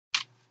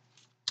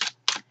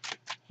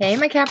Hey,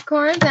 my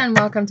Capricorns, and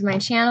welcome to my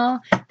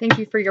channel. Thank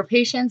you for your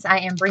patience. I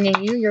am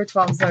bringing you your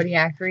 12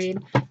 zodiac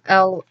read,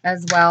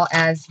 as well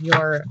as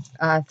your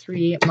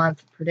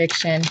 3-month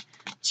prediction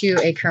to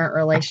a current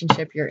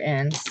relationship you're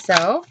in.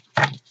 So,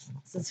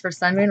 this is for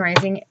Sun, Moon,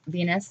 Rising,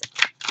 Venus,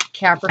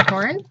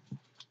 Capricorn.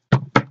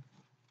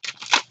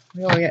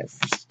 We'll get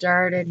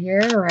started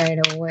here right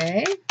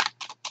away.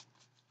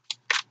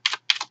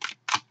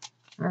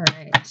 All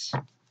right.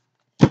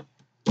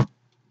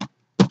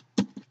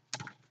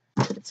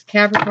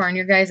 Capricorn,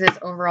 your guys'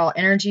 overall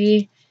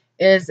energy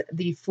is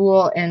the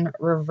Fool in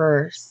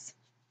reverse.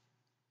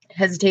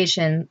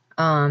 Hesitation,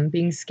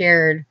 being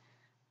scared,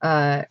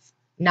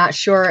 not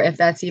sure if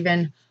that's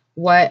even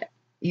what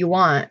you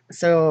want.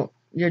 So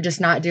you're just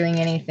not doing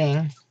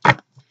anything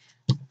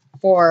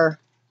for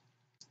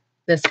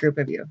this group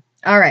of you.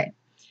 All right.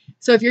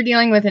 So if you're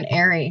dealing with an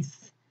Aries,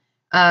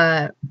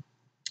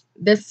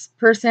 this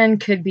person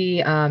could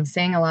be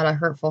saying a lot of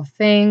hurtful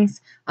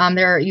things.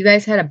 You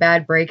guys had a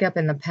bad breakup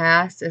in the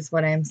past is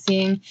what I'm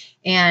seeing.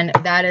 And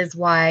that is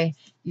why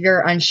you're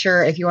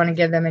unsure if you want to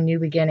give them a new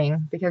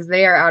beginning, because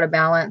they are out of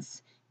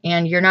balance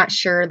and you're not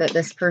sure that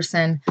this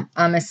person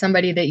is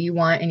somebody that you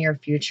want in your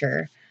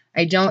future.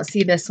 I don't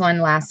see this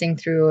one lasting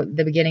through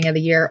the beginning of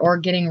the year or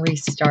getting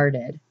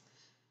restarted.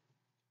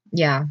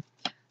 Yeah.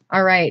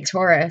 All right,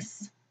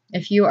 Taurus.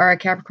 If you are a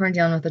Capricorn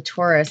dealing with a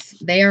Taurus,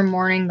 they are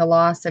mourning the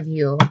loss of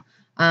you.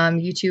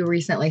 You two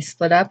recently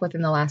split up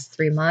within the last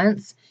 3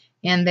 months,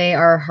 and they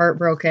are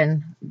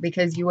heartbroken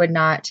because you would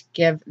not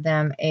give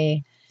them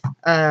a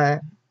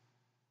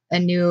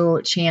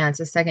new chance,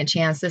 a second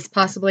chance. This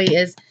possibly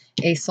is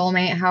a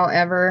soulmate,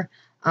 however,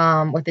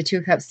 with the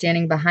 2 cups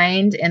standing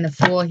behind and the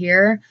Fool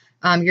here.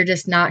 You're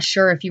just not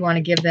sure if you want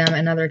to give them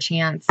another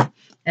chance,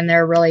 and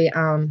they're really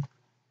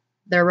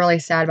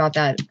sad about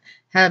that.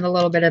 Have a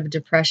little bit of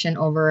depression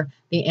over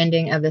the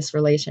ending of this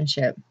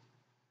relationship.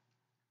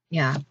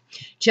 Yeah.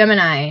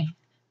 Gemini,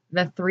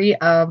 the 3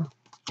 of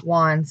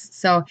Wands.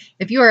 So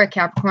if you are a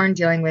Capricorn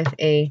dealing with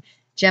a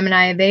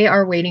Gemini, they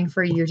are waiting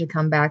for you to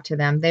come back to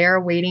them. They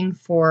are waiting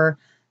for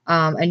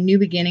a new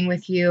beginning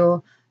with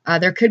you.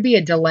 There could be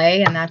a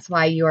delay, and that's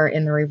why you are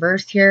in the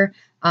reverse here.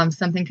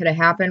 Something could have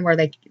happened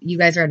where you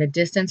guys are at a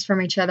distance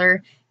from each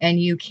other and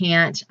you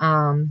can't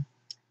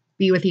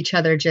be with each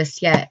other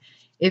just yet.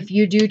 If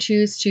you do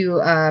choose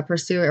to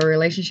pursue a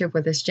relationship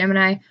with this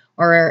Gemini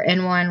or are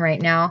in one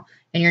right now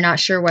and you're not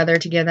sure whether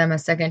to give them a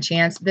second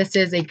chance, this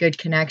is a good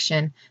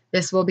connection.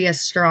 This will be a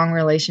strong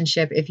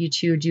relationship if you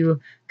two do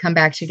come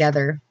back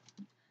together.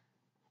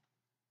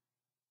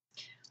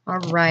 All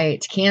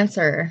right,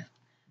 Cancer.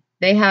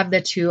 They have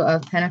the 2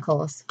 of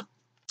Pentacles.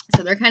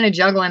 So they're kind of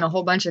juggling a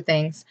whole bunch of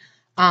things.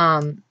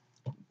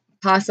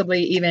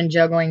 Possibly even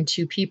juggling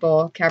 2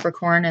 people,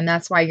 Capricorn, and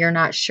that's why you're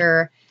not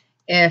sure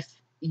if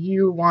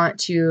you want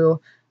to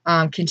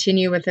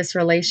continue with this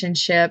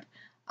relationship.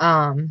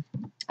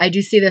 I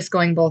do see this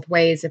going both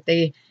ways. If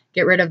they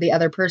get rid of the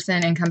other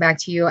person and come back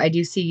to you, I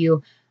do see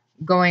you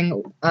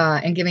going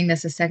and giving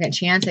this a second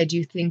chance. I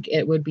do think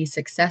it would be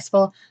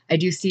successful. I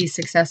do see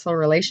successful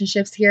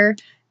relationships here,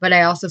 but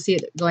I also see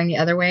it going the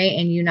other way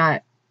and you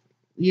not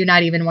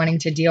even wanting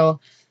to deal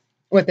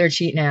with their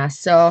cheating ass.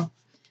 So,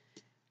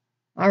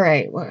 all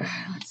right, well,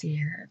 let's see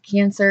here.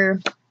 Cancer.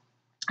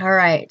 All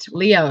right,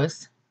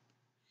 Leos.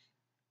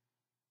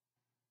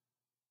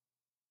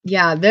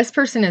 Yeah, this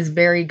person is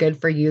very good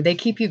for you. They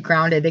keep you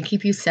grounded. They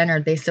keep you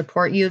centered. They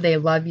support you. They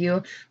love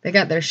you. They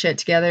got their shit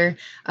together.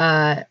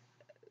 They're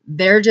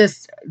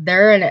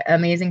an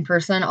amazing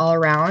person all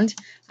around.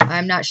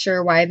 I'm not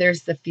sure why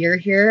there's the fear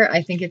here.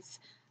 I think it's,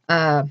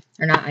 I'm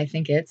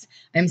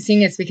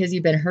seeing it's because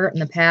you've been hurt in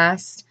the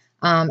past,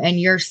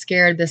 and you're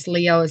scared this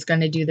Leo is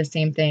going to do the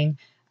same thing.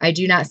 I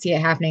do not see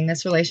it happening.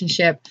 This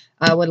relationship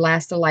would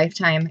last a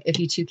lifetime if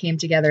you two came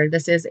together.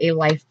 This is a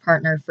life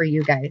partner for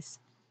you guys.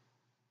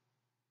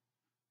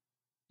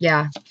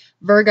 Yeah.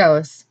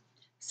 Virgos,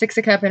 6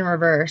 of Cups in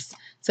reverse.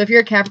 So if you're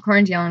a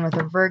Capricorn dealing with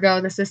a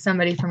Virgo, this is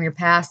somebody from your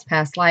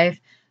past life,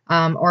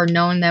 or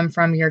known them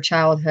from your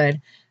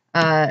childhood.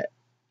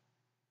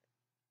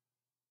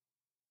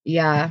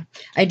 Yeah,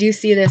 I do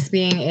see this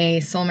being a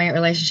soulmate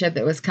relationship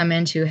that was come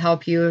in to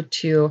help you,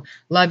 to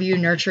love you,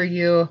 nurture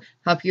you,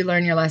 help you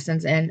learn your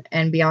lessons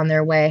and be on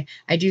their way.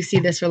 I do see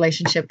this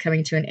relationship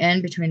coming to an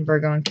end between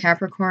Virgo and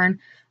Capricorn.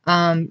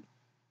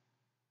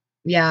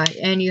 Yeah,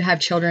 and you have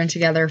children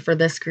together for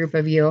this group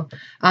of you.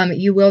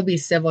 You will be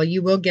civil.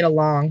 You will get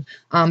along,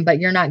 but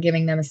you're not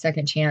giving them a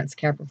second chance,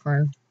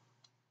 Capricorn.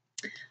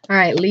 All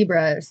right,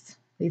 Libras,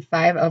 the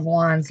 5 of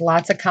Wands.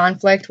 Lots of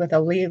conflict with a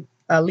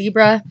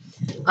Libra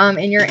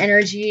in your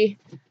energy.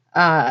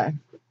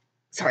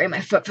 Sorry,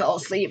 my foot fell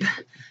asleep.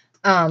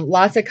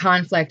 Lots of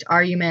conflict,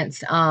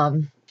 arguments,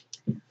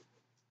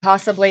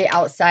 possibly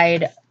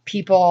outside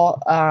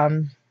people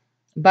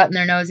butting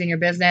their nose in your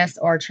business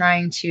or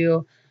trying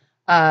to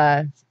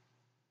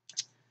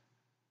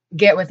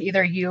get with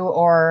either you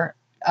or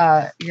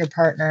your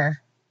partner.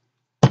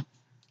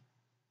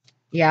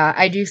 Yeah,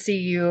 I do see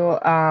you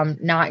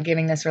not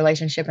giving this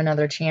relationship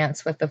another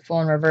chance with the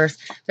Fool in reverse.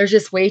 There's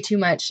just way too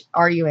much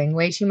arguing,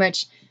 way too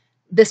much.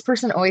 This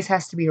person always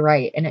has to be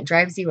right, and it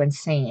drives you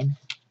insane.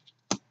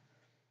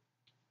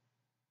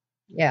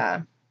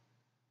 Yeah.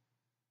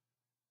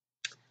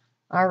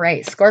 All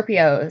right,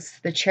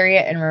 Scorpios, the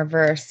Chariot in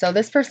reverse. So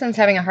this person's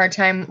having a hard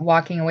time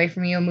walking away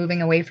from you,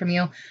 moving away from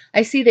you.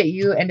 I see that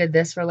you ended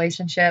this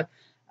relationship,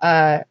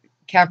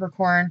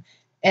 Capricorn,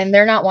 and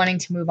they're not wanting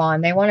to move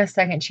on. They want a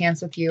second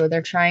chance with you.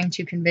 They're trying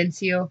to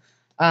convince you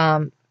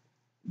that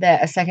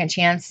a second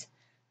chance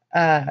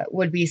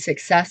would be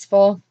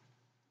successful.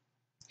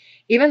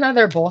 Even though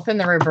they're both in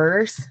the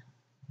reverse,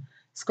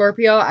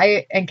 Scorpio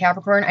and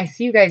Capricorn, I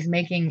see you guys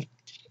making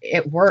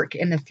it work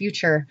in the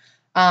future.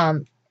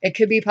 It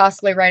could be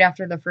possibly right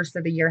after the first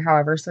of the year,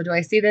 however. So do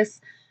I see this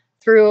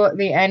through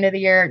the end of the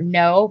year?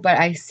 No, but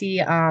I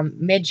see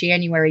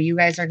mid-January, you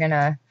guys are going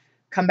to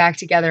come back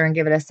together and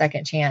give it a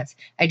second chance.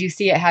 I do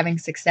see it having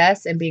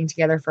success and being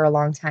together for a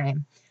long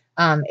time,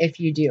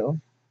 if you do.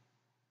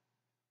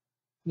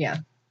 Yeah.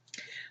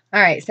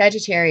 All right,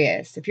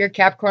 Sagittarius. If you're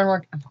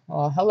Capricorn,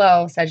 well,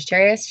 hello,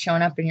 Sagittarius,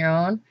 showing up in your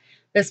own.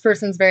 This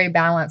person's very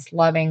balanced,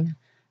 loving,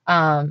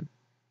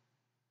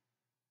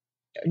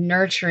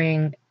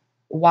 nurturing,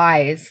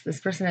 wise. This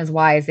person is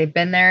wise. They've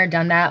been there,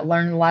 done that,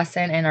 learned the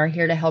lesson, and are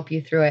here to help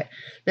you through it.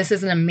 This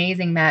is an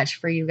amazing match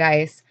for you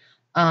guys.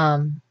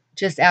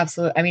 Just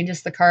absolute. I mean,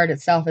 just the card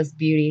itself is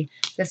beauty.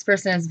 This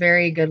person is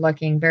very good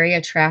looking, very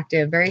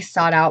attractive, very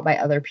sought out by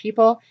other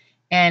people.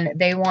 And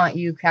they want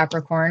you,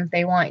 Capricorn.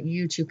 They want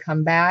you to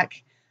come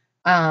back.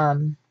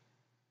 Even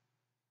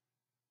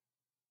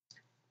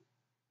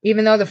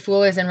though the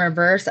Fool is in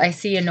reverse, I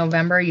see in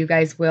November you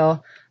guys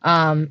will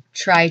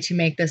try to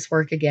make this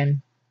work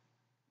again.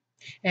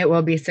 It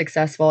will be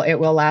successful. It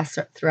will last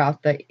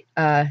throughout the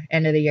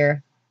end of the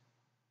year.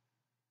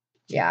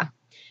 Yeah.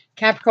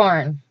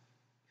 Capricorn.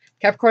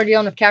 Capricorn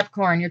dealing with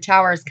Capricorn. Your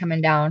tower is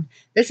coming down.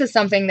 This is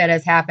something that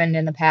has happened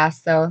in the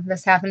past, though.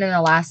 This happened in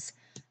the last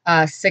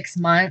 6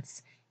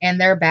 months,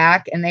 and they're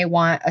back, and they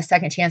want a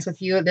second chance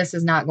with you. This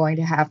is not going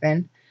to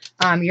happen.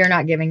 You're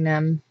not giving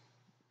them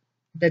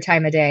the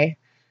time of day.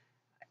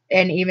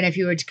 And even if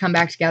you would come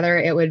back together,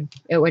 it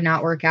would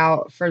not work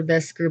out for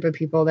this group of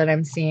people that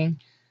I'm seeing.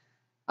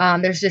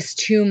 There's just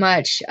too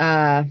much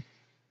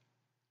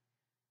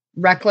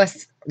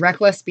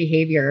reckless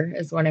behavior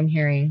is what I'm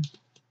hearing.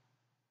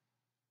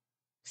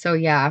 So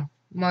yeah,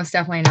 most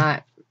definitely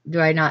not. Do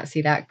I not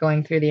see that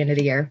going through the end of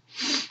the year?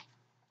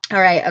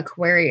 All right,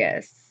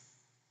 Aquarius.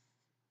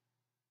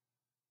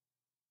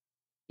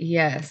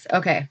 Yes.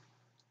 Okay.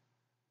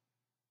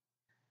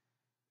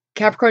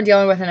 Capricorn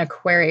dealing with an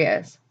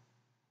Aquarius.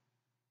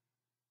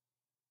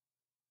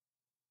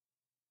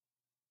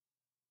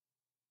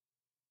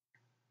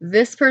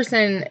 This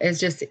person is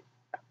just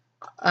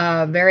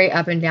very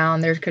up and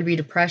down. There could be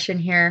depression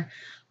here.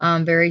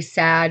 Very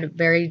sad,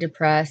 very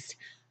depressed.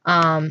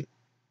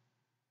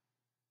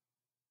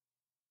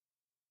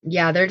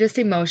 Yeah, they're just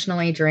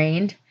emotionally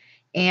drained.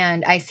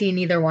 And I see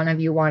neither one of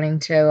you wanting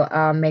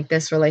to make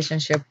this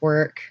relationship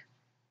work.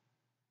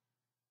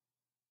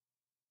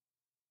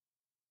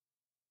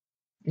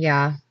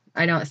 Yeah,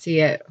 I don't see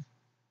it.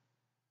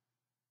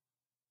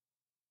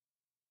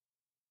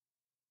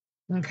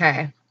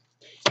 Okay.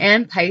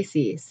 And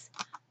Pisces.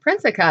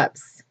 Prince of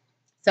Cups.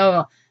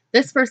 So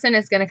this person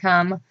is going to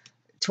come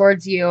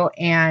towards you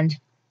and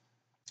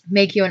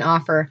make you an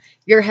offer.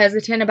 You're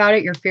hesitant about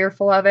it. You're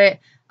fearful of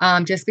it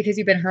just because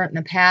you've been hurt in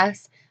the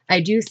past.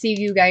 I do see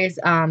you guys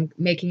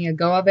making a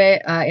go of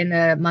it in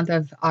the month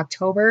of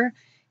October.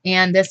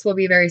 And this will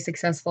be very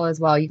successful as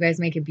well. You guys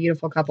make a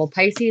beautiful couple.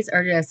 Pisces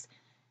are just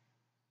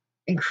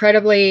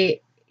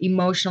incredibly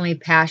emotionally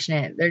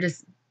passionate.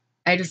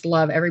 I just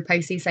love every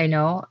Pisces I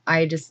know.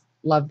 I just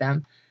love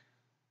them.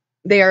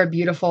 They are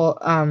beautiful.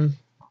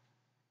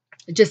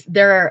 Just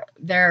their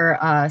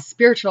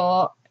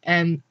spiritual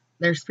and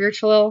their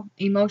spiritual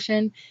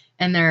emotion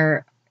and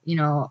their,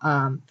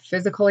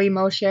 physical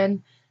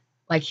emotion,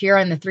 like here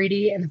on the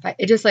 3D and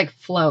it just like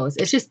flows.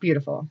 It's just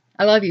beautiful.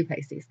 I love you,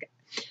 Pisces.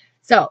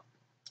 So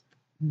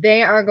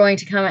they are going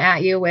to come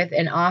at you with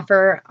an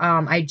offer.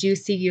 I do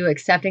see you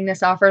accepting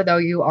this offer, though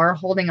you are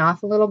holding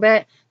off a little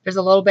bit. There's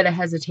a little bit of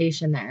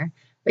hesitation there.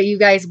 But you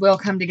guys will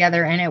come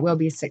together and it will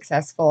be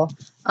successful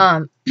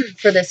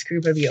for this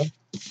group of you.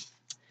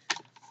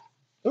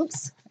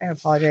 Oops, I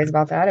apologize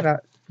about that.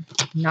 About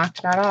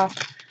knocked that off.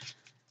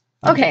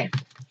 Okay.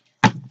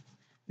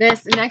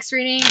 This next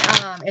reading,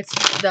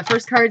 it's the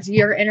first card's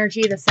your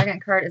energy. The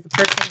second card is the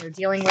person you're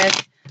dealing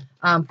with,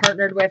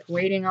 partnered with,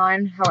 waiting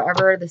on,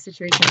 however the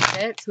situation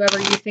fits. Whoever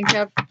you think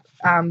of,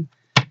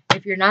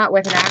 if you're not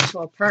with an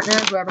actual partner,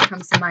 whoever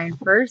comes to mind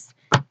first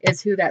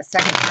is who that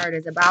second card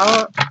is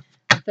about.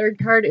 The third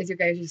card is your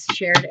guys'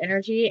 shared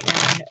energy,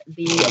 and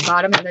the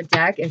bottom of the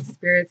deck is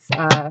Spirit's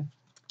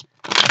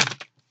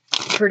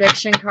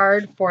prediction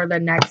card for the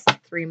next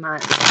 3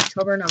 months,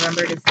 October,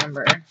 November,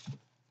 December.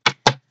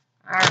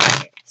 All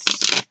right.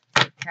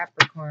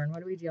 Capricorn,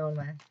 what are we dealing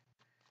with?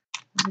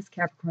 What is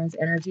Capricorn's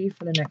energy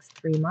for the next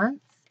 3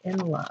 months in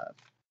love?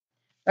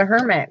 The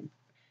Hermit.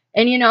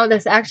 And you know,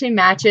 this actually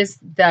matches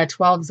the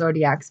 12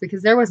 zodiacs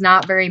because there was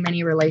not very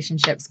many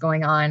relationships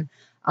going on.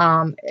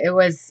 It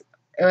was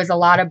a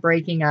lot of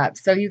breaking up.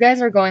 So you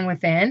guys are going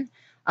within.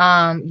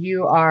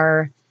 You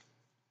are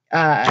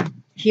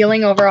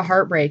healing over a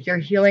heartbreak. You're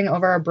healing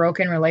over a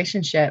broken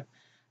relationship.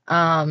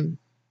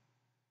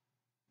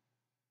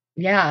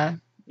 Yeah.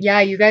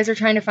 Yeah, you guys are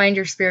trying to find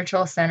your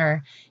spiritual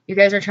center. You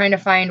guys are trying to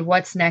find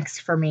what's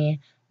next for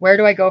me. Where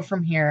do I go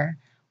from here?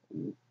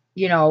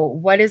 You know,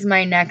 what is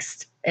my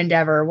next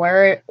endeavor?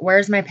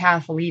 Where's my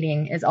path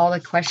leading? Is all the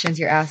questions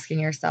you're asking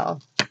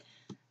yourself.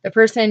 The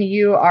person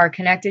you are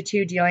connected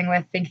to, dealing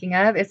with, thinking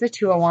of is the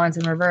Two of Wands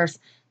in reverse.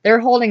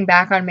 They're holding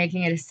back on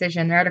making a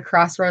decision. They're at a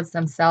crossroads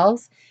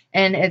themselves,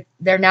 and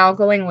they're now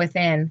going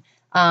within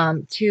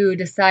to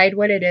decide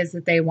what it is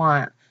that they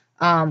want.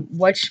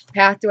 Which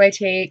path do I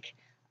take?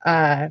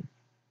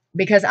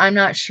 Because I'm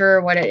not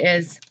sure what it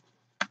is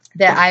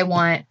that I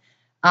want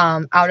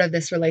out of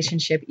this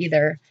relationship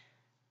either.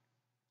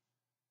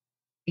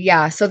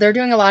 Yeah, so they're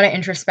doing a lot of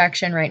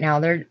introspection right now.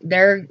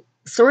 They're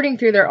sorting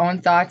through their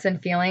own thoughts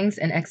and feelings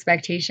and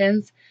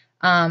expectations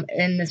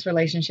in this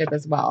relationship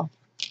as well.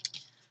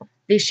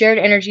 The shared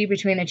energy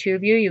between the two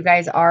of you, you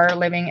guys are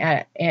living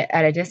at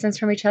a distance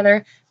from each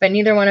other, but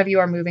neither one of you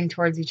are moving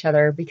towards each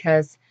other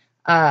because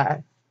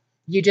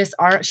you just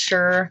aren't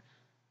sure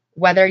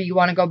whether you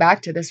want to go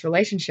back to this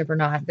relationship or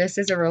not. This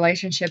is a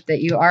relationship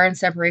that you are in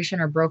separation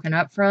or broken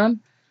up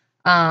from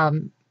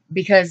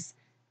because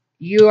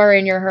you are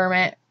in your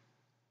Hermit.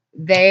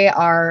 They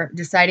are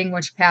deciding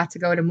which path to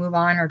go, to move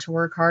on or to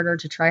work harder,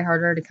 to try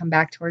harder, to come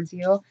back towards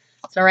you.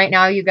 So right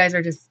now you guys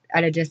are just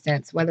at a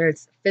distance, whether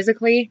it's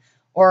physically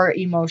or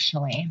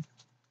emotionally.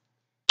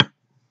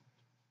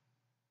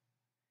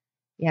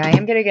 Yeah, I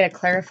am going to get a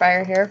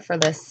clarifier here for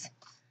this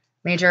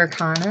major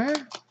arcana.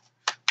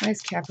 Why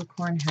does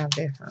Capricorn have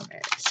the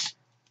Hermit?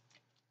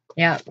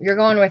 Yeah, you're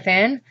going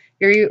within.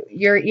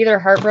 You're either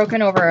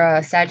heartbroken over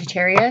a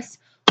Sagittarius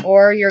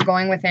or you're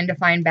going within to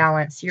find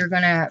balance. You're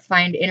going to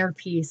find inner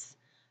peace,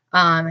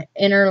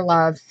 inner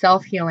love,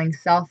 self-healing,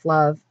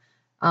 self-love.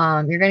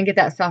 You're going to get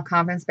that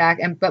self-confidence back.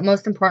 But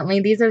most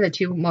importantly, these are the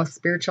two most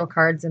spiritual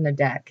cards in the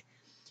deck.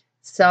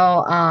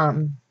 So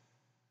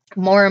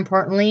more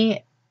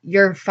importantly,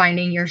 you're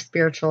finding your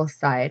spiritual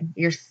side,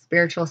 your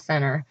spiritual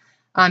center.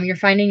 You're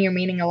finding your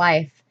meaning of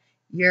life.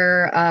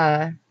 You're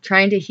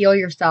trying to heal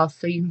yourself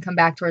so you can come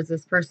back towards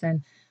this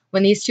person.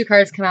 When these two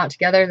cards come out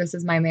together, this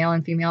is my male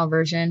and female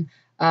version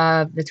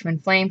of the twin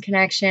flame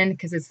connection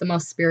because it's the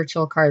most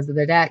spiritual cards of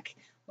the deck.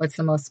 What's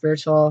the most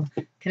spiritual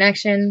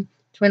connection?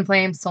 Twin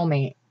flame,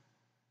 soulmate.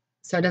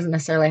 So it doesn't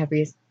necessarily have to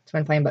be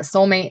twin flame, but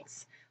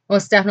soulmates,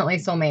 most definitely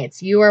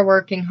soulmates. You are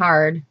working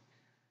hard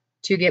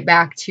to get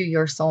back to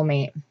your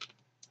soulmate.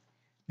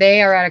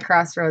 They are at a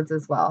crossroads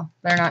as well.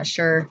 They're not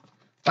sure.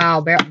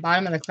 Wow,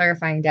 bottom of the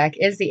clarifying deck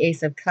is the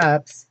Ace of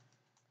Cups.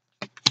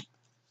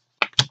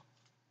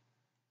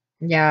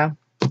 Yeah.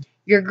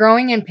 You're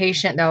growing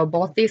impatient, though.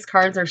 Both these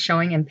cards are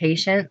showing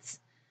impatience.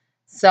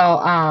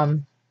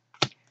 So,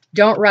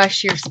 don't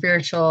rush your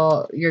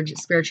spiritual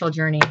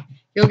journey.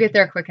 You'll get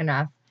there quick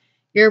enough.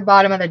 Your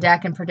bottom of the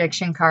deck and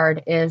prediction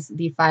card is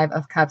the Five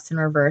of Cups in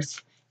reverse.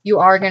 You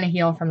are going to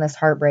heal from this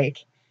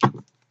heartbreak.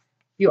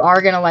 You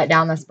are going to let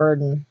down this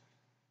burden.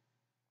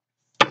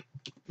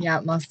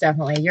 Yeah, most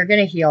definitely. You're going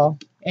to heal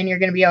and you're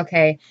going to be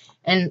okay.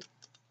 And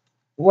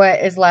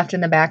what is left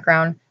in the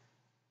background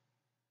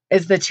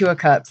is the Two of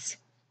Cups,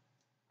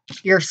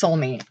 your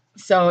soulmate.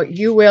 So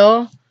you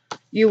will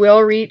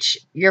reach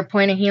your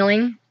point of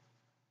healing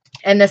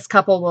and this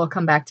couple will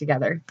come back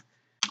together.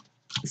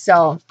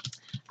 So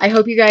I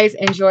hope you guys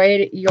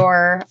enjoyed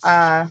your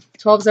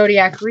 12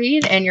 zodiac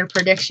read and your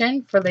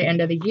prediction for the end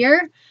of the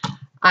year.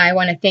 I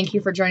want to thank you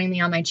for joining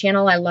me on my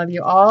channel. I love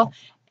you all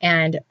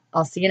and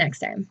I'll see you next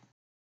time.